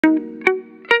And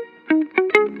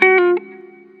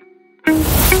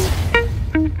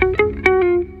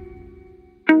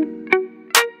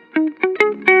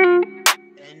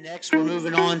next, we're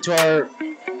moving on to our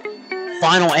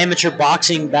final amateur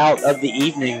boxing bout of the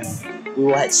evening. We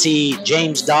will see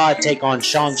James Dodd take on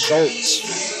Sean Schultz.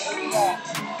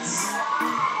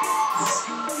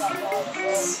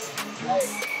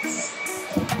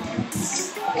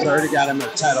 He's already got him a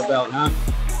title belt, huh?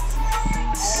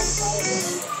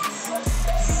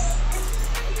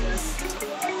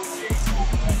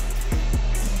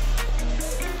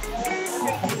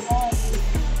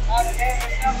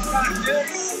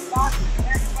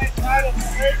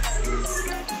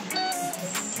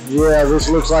 Yeah, this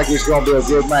looks like it's going to be a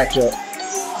good matchup.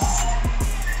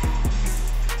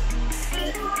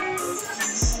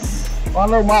 Well, I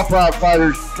know my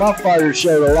fighters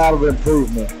showed a lot of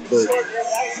improvement, but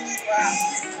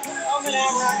Coming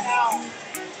out right now,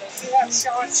 you have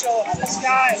Sean Schultz. This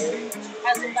guy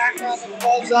has a background that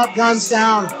blows up, guns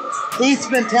down. Heath's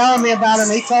been telling me about him.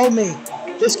 He told me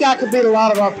this guy could beat a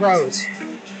lot of our pros.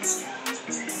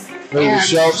 who's the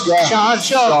Schultz guy? Sean Schultz.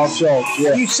 Sean Schultz,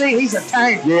 yeah. You see, he's a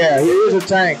tank. Yeah, he is a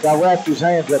tank. I wrapped his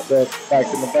hands up there,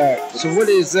 back in the back. So what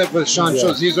is that with Sean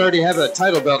Schultz? He's already have a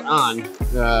title belt on.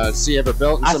 Does he have a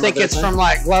belt? I think it's from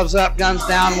like Gloves Up, Guns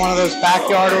Down, one of those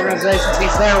backyard organizations.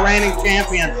 He's their reigning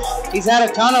champion. He's had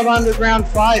a ton of underground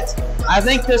fights. I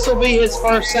think this will be his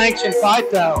first sanctioned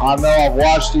fight, though. I know. I've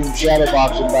watched him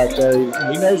shadowboxing back there.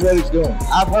 He knows what he's doing.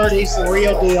 I've heard he's the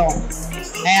real deal.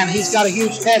 And he's got a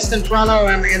huge test in front of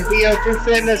him in VO2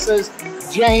 Fitness's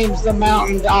James the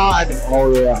Mountain Dodd.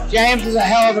 Oh, yeah. James is a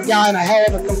hell of a guy and a hell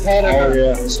of a competitor. Oh,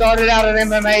 yeah. Started out at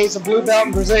MMA. He's a blue belt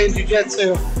in Brazilian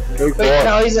Jiu-Jitsu. But, you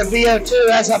know, he's at VO2.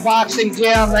 That's a boxing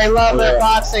gym. They love their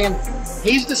boxing. And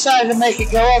he's decided to make a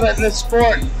go of it in this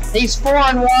sport. He's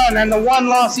 4-1, and the one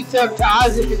loss he took to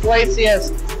Isaac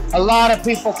Iglesias, a lot of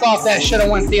people thought that should have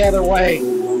went the other way.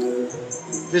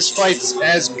 This fight's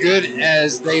as good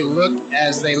as they look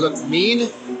mean,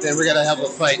 then we're gonna have a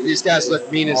fight. These guys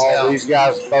look mean as hell. These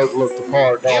guys both look the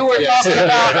part. You were talking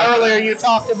about earlier, you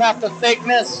talked about the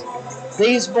thickness.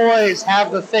 These boys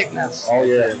have the thickness. Oh,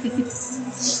 yeah.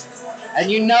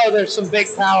 And you know there's some big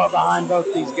power behind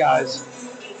both these guys.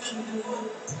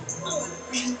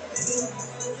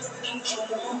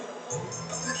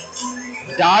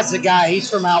 Dodd's a guy, he's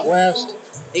from out west.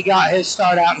 He got his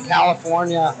start out in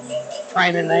California,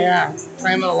 training there.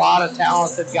 Trained with a lot of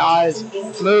talented guys.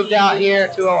 Moved out here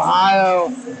to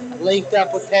Ohio, linked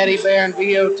up with Teddy Bear in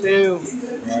VO2.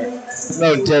 I've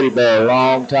known Teddy Bear a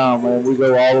long time, man. We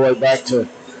go all the way back to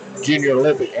Junior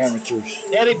Olympic amateurs.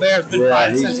 Teddy Bear's been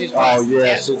fighting since he's about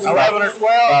 11 or 12.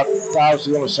 I was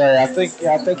going to say, I think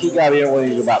he got in when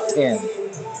he was about 10.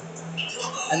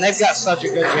 And they've got such a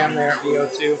good gym there at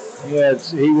VO2. Yeah,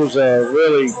 he was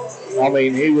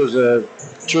he was a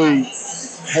true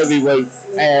heavyweight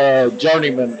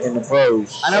journeyman in the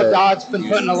pros. I know Dodd's been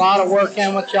putting a lot of work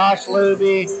in with Josh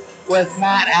Luby, with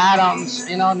Matt Adams.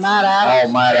 You know, Matt Adams.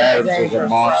 Oh, Matt Adams is a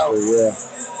monster, yeah.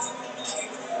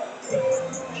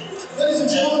 Ladies and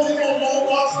gentlemen, we got another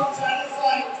boxing title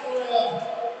fight for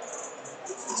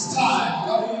it's time.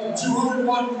 Coming in the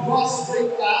 201 plus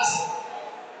weight class,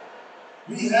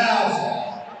 we have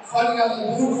fighting out in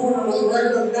the blue corner with a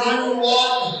record of 9-1,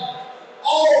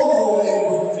 all the way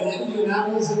from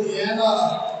Indianapolis, Indiana,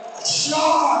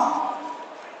 Sean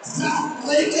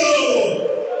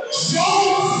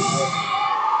Schultz.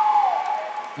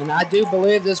 And I do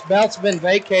believe this belt's been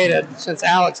vacated since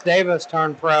Alex Davis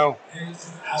turned pro.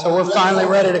 So we're finally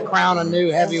ready to crown a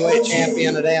new heavyweight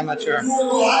champion at amateur.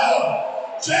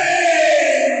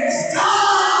 James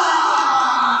Dodd.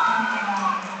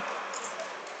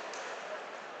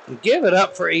 And give it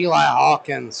up for Eli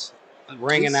Hawkins,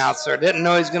 ring announcer. Didn't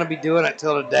know he was going to be doing it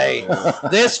till today.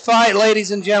 This fight,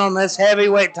 ladies and gentlemen, this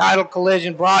heavyweight title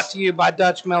collision brought to you by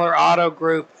Dutch Miller Auto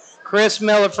Group, Chris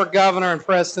Miller for Governor, and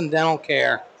Preston Dental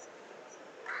Care.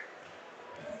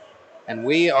 And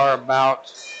we are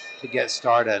about to get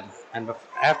started. And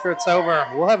after it's over,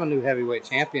 we'll have a new heavyweight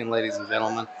champion, ladies and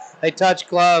gentlemen. They touch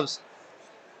gloves.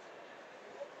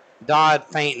 Dodd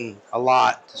fainting a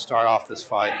lot to start off this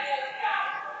fight.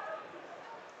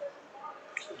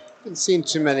 Haven't seen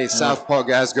too many southpaw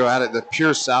guys go at it. The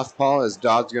pure southpaw, as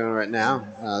Dodd's going right now.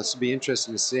 This will be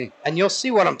interesting to see. And you'll see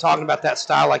what I'm talking about, that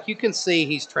style. Like, you can see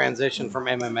he's transitioned from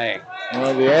MMA.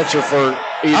 Well, the answer for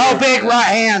big right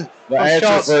hand. The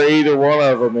answer for either one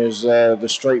of them is the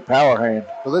straight power hand.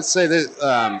 Well, let's say that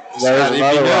there's if another you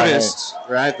right noticed,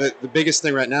 right, the biggest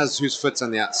thing right now is whose foot's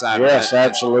on the outside. Yes, right?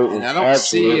 absolutely. And I don't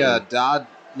see Dodd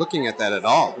looking at that at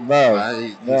all. No,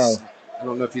 right? no. I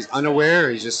don't know if he's unaware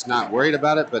or he's just not worried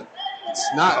about it, but it's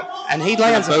not. And he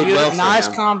lands a beautiful, nice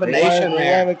combination He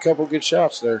there. landed a couple good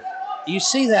shots there. You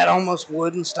see that almost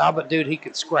wooden style, but dude, he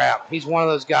could scrap. He's one of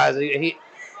those guys. If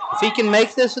he can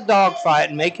make this a dogfight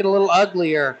and make it a little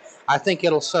uglier, I think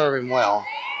it'll serve him well.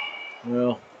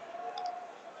 Well,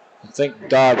 I think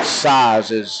Dodd's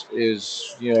size is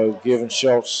giving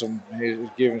Schultz something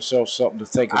to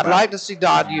think about. I'd like to see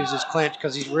Dodd use his clinch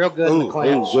because he's real good in the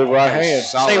clinch. Good right hand.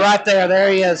 See right there,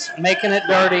 there he is, making it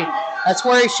dirty. That's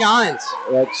where he shines.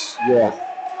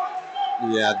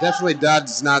 Yeah, definitely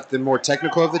Dodd's not the more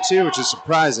technical of the two, which is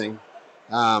surprising.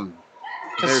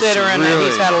 Considering that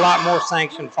he's had a lot more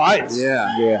sanctioned fights.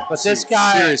 Yeah. But this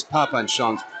guy... Serious pop on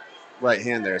Sean's right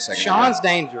hand there a second ago. Sean's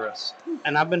dangerous,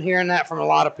 and I've been hearing that from a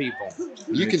lot of people.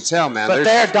 You can tell, man. But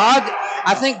Dodd,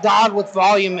 I think Dodd with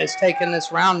volume is taking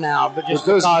this round now, but just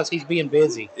because he's being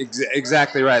busy.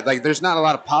 Exactly right. Like, there's not a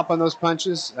lot of pop on those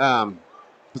punches, but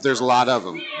there's a lot of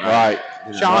them. Right.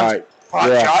 Sean's pot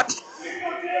shot.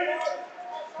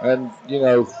 And,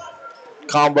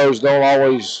 combos don't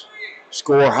always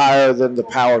score higher than the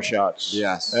power shots.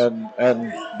 Yes.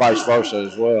 And vice versa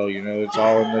as well. It's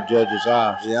all in the judge's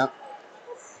eyes. Yeah.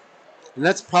 And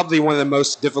that's probably one of the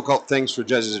most difficult things for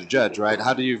judges to judge, right?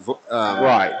 How do you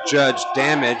judge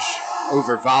damage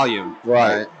over volume?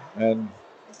 Right. And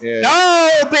big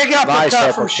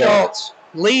uppercut from Schultz.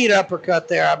 Lead uppercut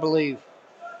there, I believe.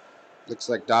 Looks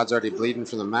like Dodd's already bleeding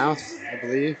from the mouth, I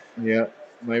believe. Yeah.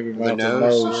 Maybe the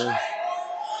nose.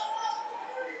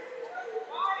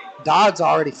 Dodd's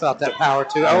already felt that power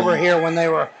too. Over here when they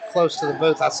were close to the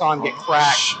booth, I saw him get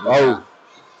cracked. Oh.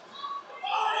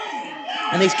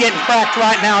 And he's getting cracked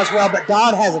right now as well, but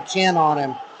Dodd has a chin on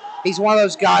him. He's one of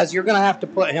those guys, you're going to have to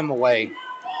put him away.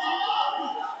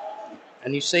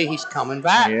 And you see he's coming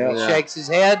back. Yeah. He shakes his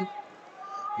head.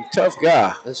 He's a tough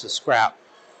guy. This is scrap.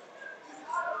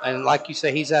 And like you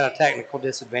say, he's at a technical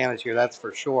disadvantage here, that's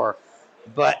for sure.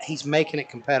 But he's making it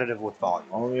competitive with volume.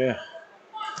 Oh, yeah.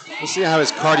 We'll see how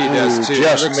his cardio does, too.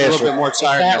 Just looks a little bit more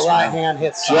tired. That right hand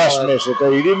hits just missed it, though.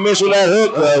 You didn't miss with that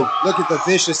hook, though. Look at the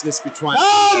viciousness between.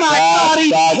 Oh, my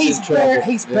God.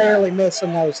 He's barely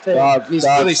missing those, too. He's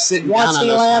really sitting down on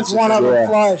those. Once he lands one of them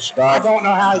flush, I don't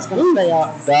know how he's going to stay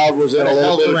up. Dodd was in a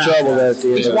little bit of trouble there at the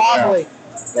end. He's wobbly.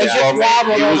 He's just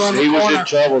wobbling over in the corner. He was in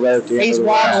trouble there at the end. He's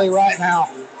wobbly right now.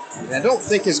 I don't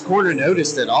think his corner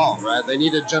noticed at all, right? They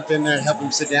need to jump in there and help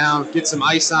him sit down, get some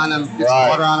ice on him, get some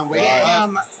water on him, wake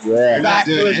him up. They're back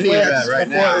to his wits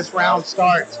before this round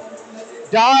starts.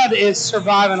 Dodd is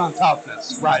surviving on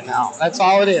toughness right now. That's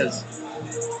all it is.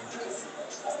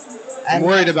 I'm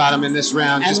worried about him in this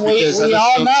round just because we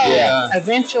all know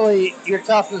eventually your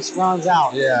toughness runs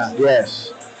out. Yeah.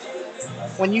 Yes.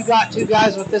 When you got two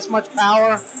guys with this much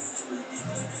power,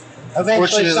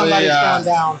 eventually somebody's going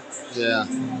down. Yeah.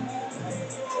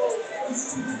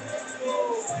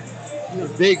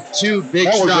 Two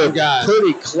big, strong guys.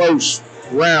 Pretty close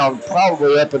round,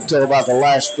 probably up until about the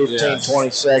last 15, 20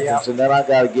 seconds, and then I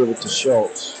got to give it to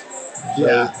Schultz.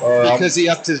 Because he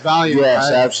upped his volume. Yes,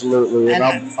 right? absolutely. And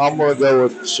I'm going to go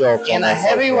with Schultz. In a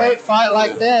heavyweight fight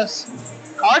like this,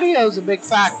 cardio is a big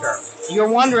factor. You're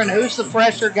wondering who's the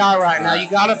fresher guy right now. You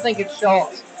got to think it's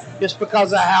Schultz, just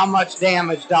because of how much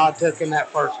damage Dodd took in that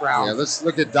first round. Yeah, let's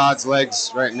look at Dodd's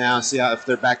legs right now, see if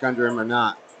they're back under him or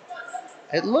not.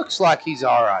 It looks like he's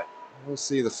all right. We'll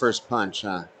see the first punch,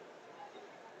 huh?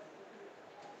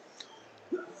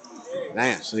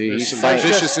 Man, there's some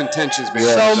vicious intentions.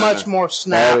 So much more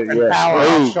snap and power.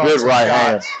 Ooh, good right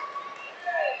hand.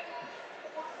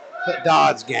 But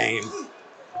Dodd's game.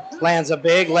 Lands a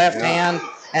big left hand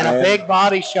and a big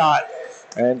body shot.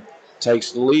 And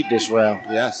takes the lead this round.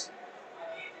 Yes.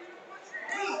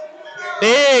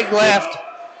 Big left.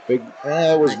 It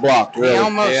was blocked, really.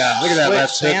 Look at that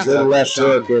left hook. Good left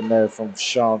hook in there from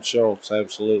Sean Schultz,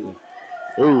 absolutely.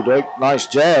 Ooh, nice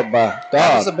jab by Dodd.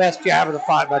 That was the best jab of the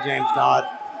fight by James Dodd.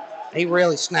 He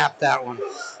really snapped that one.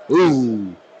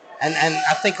 Ooh. And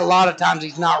I think a lot of times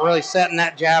he's not really setting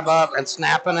that jab up and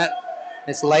snapping it.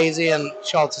 It's lazy, and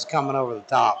Schultz is coming over the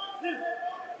top.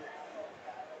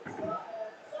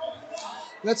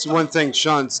 That's one thing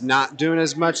Sean's not doing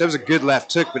as much. That was a good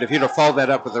left hook, but if he'd have followed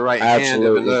that up with the right hand,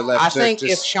 I think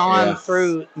if Sean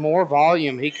threw more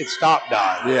volume, he could stop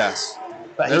Dodd. Yes.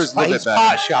 But he's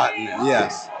pot-shotting it.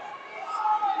 Yes.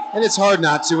 And it's hard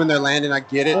not to when they're landing. I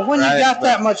get it. Well, when you got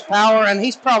that much power, and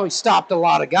he's probably stopped a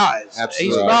lot of guys.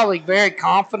 Absolutely. He's probably very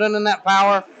confident in that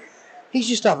power. He's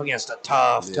just up against a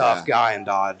tough guy in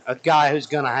Dodd. A guy who's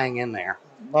going to hang in there.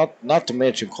 Not to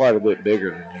mention quite a bit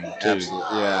bigger than him, too.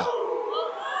 Absolutely, yeah.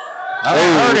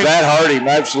 That hurt him,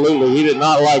 absolutely. He did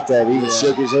not like that. He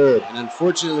shook his head. And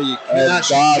unfortunately, you cannot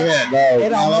shake your head.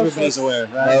 No. Everybody's aware,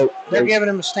 right? No, They're giving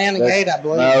him a standing 8, I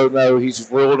believe. No,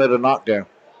 he's ruling it a knockdown.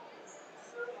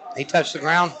 He touched the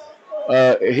ground?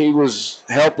 He was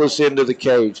helpless into the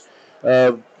cage.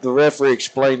 The referee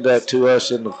explained that to us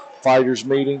in the fighters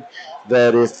meeting,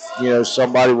 that if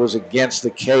somebody was against the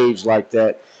cage like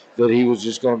that he was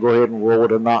just going to go ahead and roll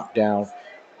it a knockdown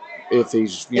if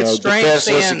he's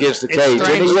defenseless against the cage.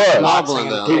 And he was wobbling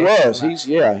though. He was.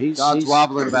 He's Dodd's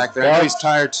wobbling back there. I know he's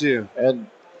tired too.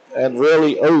 And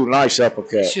really, nice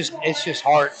uppercut. It's just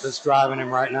heart that's driving him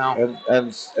right now.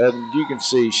 And you can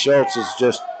see Schultz is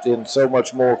just in so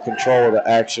much more control of the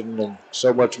action and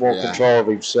so much more control of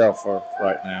himself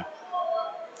right now.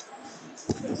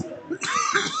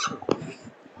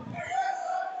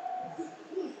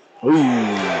 Ooh.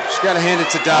 Just got to hand it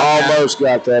to Dodd. Almost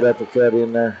got that uppercut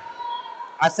in there.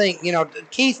 I think,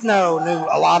 Keith knew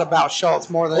a lot about Schultz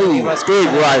more than any of us. Big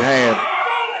right hand.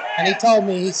 And he told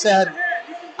me, he said,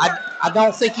 I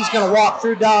don't think he's going to walk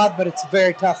through Dodd, but it's a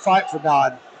very tough fight for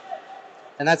Dodd.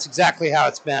 And that's exactly how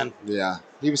it's been. Yeah,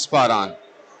 he was spot on.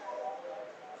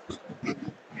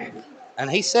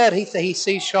 And he said he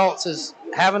sees Schultz as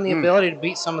having the ability to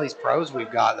beat some of these pros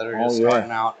we've got that are just starting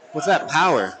out. With that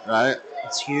power, right?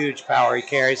 It's huge power he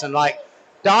carries. And,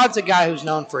 Dodd's a guy who's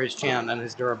known for his chin and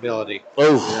his durability.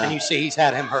 And you see he's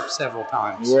had him hurt several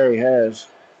times. Yeah, he has.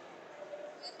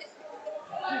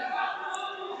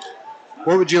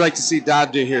 What would you like to see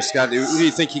Dodd do here, Scott? What do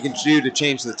you think he can do to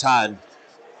change the tide?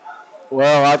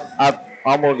 Well,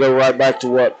 I'm going to go right back to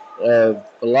what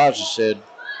Elijah said.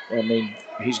 I mean,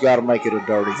 he's got to make it a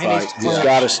dirty fight. He's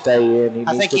got to stay in.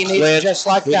 I think he needs to just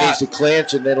like that. He needs to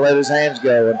clinch and then let his hands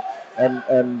go and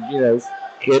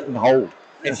hit and hold.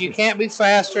 If you can't be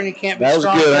faster and you can't be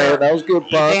stronger, that was good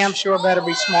punch. You damn sure better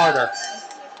be smarter.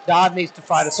 Dodd needs to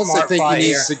fight a smart fight here. I think he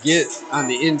needs to get on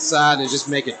the inside and just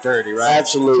make it dirty, right?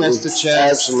 Absolutely. Chest to chest.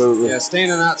 Absolutely. Yeah,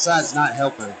 staying on the outside is not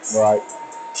helping. Right.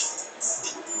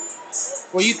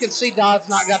 Well, you can see Dodd's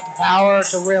not got the power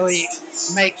to really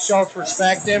make Schultz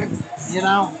respect him,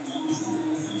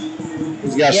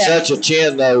 He's got such a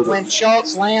chin, though. When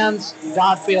Schultz lands,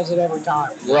 Dodd feels it every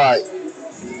time. Right.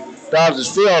 Dodd is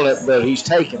feeling it, but he's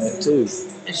taking it, too.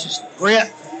 It's just grit.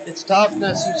 It's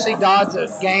toughness. You see Dodd's a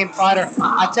game fighter.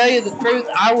 I tell you the truth,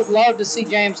 I would love to see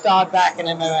James Dodd back in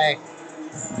MMA.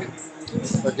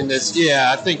 Look at this.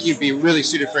 Yeah, I think he'd be really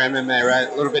suited for MMA, right?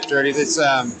 A little bit dirty. This,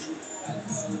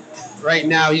 right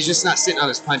now, he's just not sitting on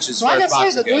his punches. Like I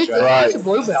say, the dude's a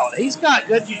blue belt. He's got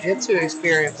good jiu-jitsu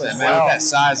experience as well. With that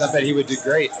size, I bet he would do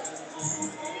great.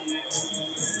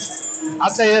 I'll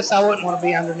tell you this, I wouldn't want to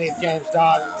be underneath James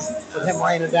Dodd with him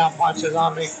raining down punches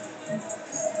on me.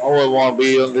 I wouldn't want to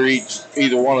be under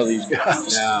either one of these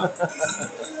guys. No.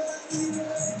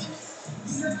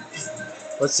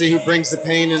 Let's see who brings the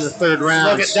pain in the third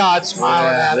round. Look at Dodd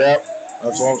smiling at it. Yep.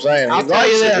 That's what I'm saying. I'll tell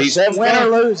you this, win or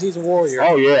lose, he's a warrior.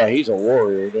 Oh, yeah, he's a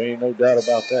warrior. There ain't no doubt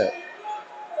about that.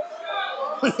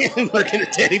 Look at the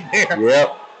teddy bear.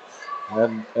 Yep.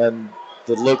 And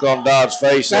the look on Dodd's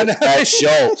face at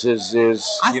Schultz is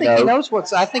I think he knows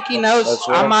I think he knows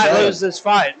I might lose this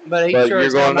fight, but he sure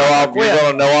is going to know you're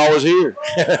going to know I was here.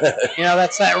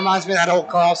 That reminds me of that old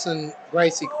Carlson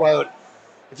Gracie quote.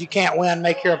 If you can't win,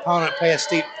 make your opponent pay a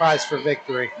steep price for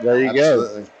victory. There you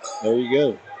go. There you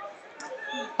go.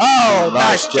 Oh,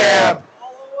 nice jab.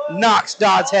 Knocks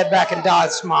Dodd's head back and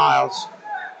Dodd smiles.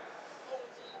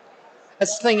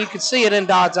 That's the thing. You can see it in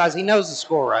Dodd's eyes. He knows the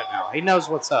score right now. He knows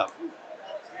what's up.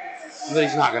 But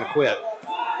he's not going to quit.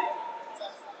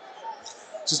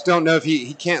 Just don't know if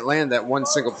he can't land that one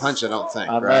single punch, I don't think.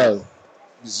 I know.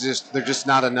 They're just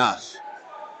not enough.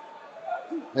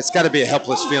 It's got to be a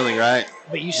helpless feeling, right?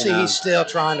 But you see he's still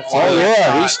trying to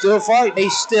find he's still fighting.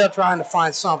 He's still trying to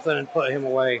find something and put him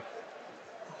away.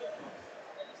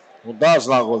 Well, Dodd's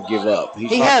not going to give up.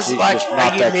 He has a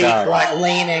unique,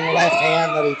 leaning left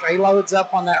hand that he loads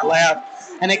up on that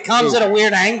left, and it comes at a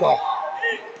weird angle.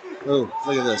 Oh,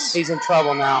 look at this. He's in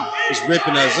trouble now. He's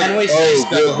ripping us.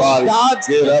 Good body. Dodd's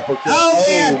good uppercut.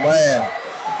 Oh,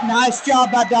 man. Nice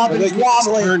job by Dodd, but he's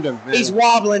wobbling. He's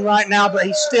wobbling right now, but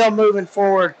he's still moving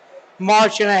forward,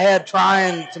 marching ahead,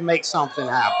 trying to make something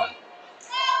happen.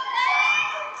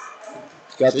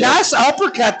 Nice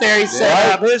uppercut there, he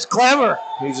set up. It was clever.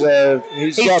 He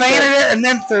feinted it and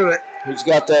then threw it. He's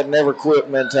got that never quit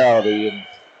mentality and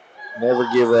never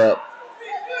give up.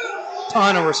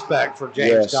 Ton of respect for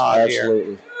James Dodd here.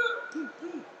 Absolutely.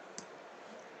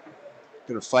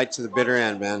 Gonna fight to the bitter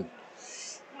end, man.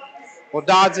 Well,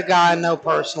 Dodd's a guy I know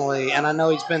personally, and I know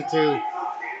he's been through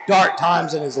dark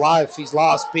times in his life. He's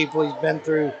lost people. He's been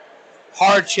through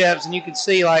hardships, and you can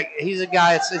see like he's a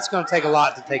guy. It's going to take a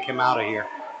lot to take him out of here.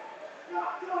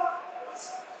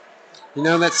 You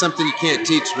know, that's something you can't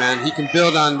teach, man. He can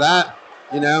build on that.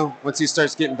 You know, once he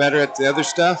starts getting better at the other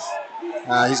stuff,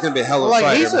 he's going to be a hell of a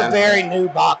fighter, he's a very new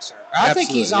boxer. I think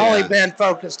he's only yeah. been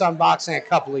focused on boxing a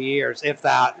couple of years, if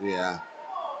that. Yeah.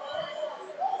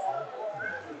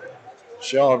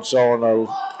 Sean's showing a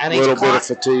little bit of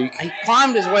fatigue. He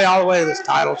climbed his way all the way to this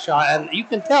title shot, and you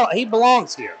can tell he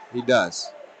belongs here. He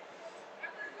does.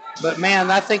 But,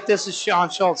 man, I think this is Sean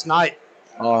Schultz' night.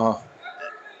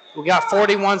 We got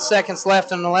 41 seconds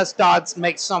left, and unless Dodd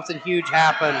makes something huge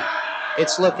happen,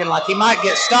 it's looking like he might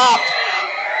get stopped.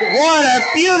 What a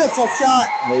beautiful shot.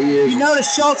 You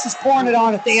notice Schultz is pouring it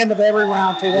on at the end of every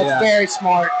round, too. That's very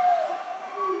smart.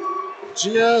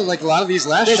 You know, like a lot of these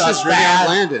last shots really aren't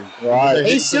landing. Right.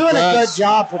 He's doing a good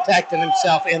job protecting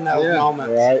himself in those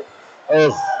moments. Right.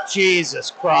 Oh, Jesus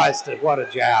Christ, what a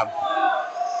jab.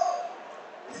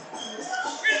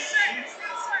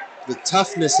 The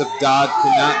toughness of Dodd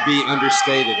cannot be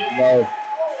understated. No.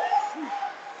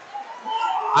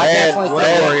 I definitely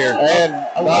think warrior. And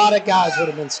a lot of guys would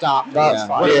have been stopped. What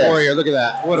a warrior. Look at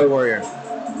that. What a warrior.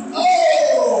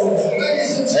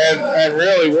 And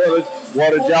really,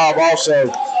 what a job also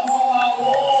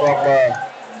from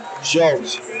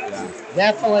Schultz.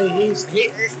 Definitely, he's the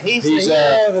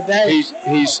hero of the day.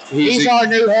 He's our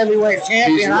new heavyweight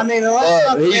champion. I mean, unless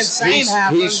something insane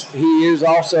happens. He is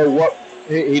also what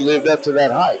he lived up to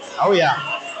that height. Oh, yeah.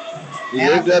 He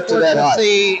lived up to that height.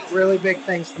 See really big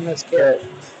things from this kid.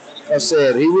 I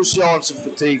said he was showing some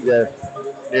fatigue there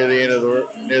near the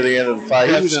end of the fight.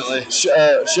 Definitely.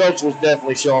 Schultz was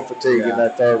definitely showing fatigue in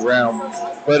that third round,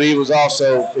 but he's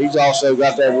also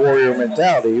got that warrior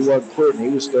mentality. He wasn't quitting; he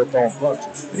was still throwing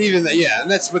punches. But even and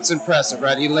that's what's impressive,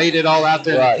 right? He laid it all out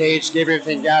there in the cage, gave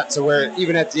everything he got, to where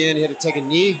even at the end he had to take a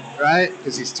knee, right?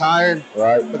 Because he's tired.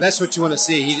 Right. But that's what you want to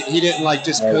see. He didn't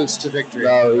just coast to victory.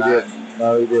 No, he didn't.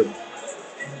 No, he didn't.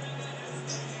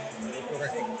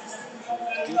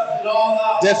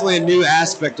 Definitely a new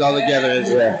aspect altogether.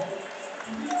 Yeah.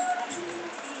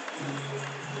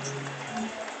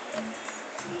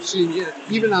 See,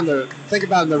 even think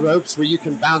about the ropes where you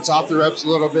can bounce off the ropes a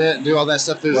little bit and do all that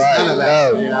stuff. There's none of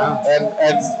that. You know?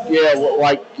 And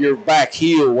like your back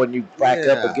heel when you back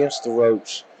up against the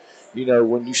ropes. You know,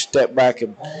 when you step back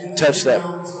and touch that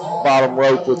bottom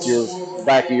rope with your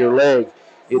back of your leg,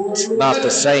 it's not the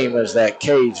same as that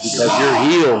cage because your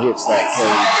heel hits that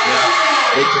cage.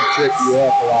 It can trip you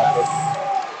up a lot.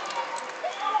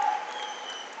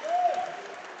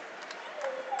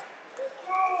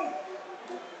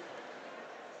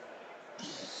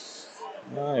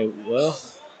 All right, well,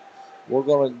 we're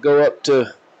going to go up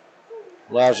to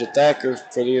Elijah Thacker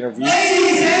for the interview.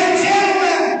 Ladies and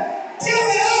gentlemen, give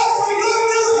it up for your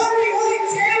new heavyweight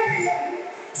champion,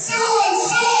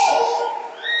 Schultz!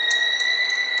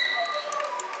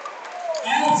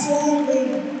 Absolutely,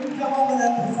 come on with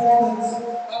that performance.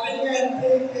 I've been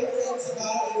hearing big things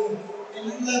about you, and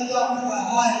you lived up to the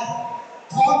hype.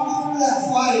 Talk me through that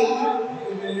fight.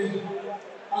 Hey, man,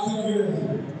 I think you're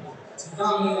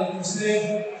dominant, like you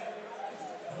said.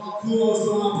 All kudos to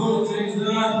my opponent, James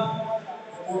Dodd.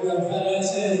 I'm going to fat ass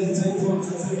head and take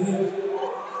punches to him.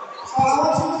 I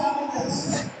want you to tell me this.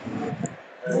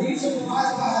 Were you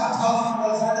surprised by how tough he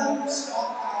was? I know you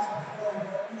stopped guys before.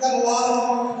 You got a lot of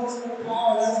physical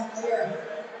power, that's clear.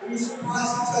 Were you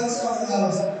surprised to take some of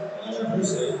those?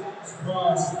 100%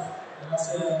 surprised. Like I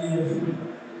said, I did.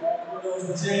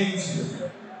 Kudos to James.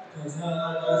 Because not a lot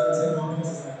of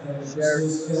guys can take on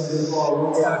punches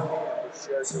like that.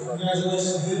 So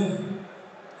congratulations to him.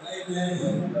 Hey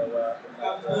man,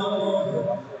 got the belt.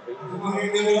 Come on here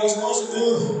and do what I'm supposed to do.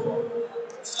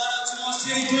 Shout out to my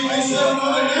team, 317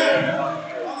 over there.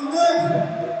 On the neck.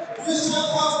 This is Chuck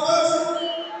House Murphy.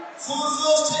 Sean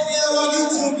Schultz, check me out on YouTube.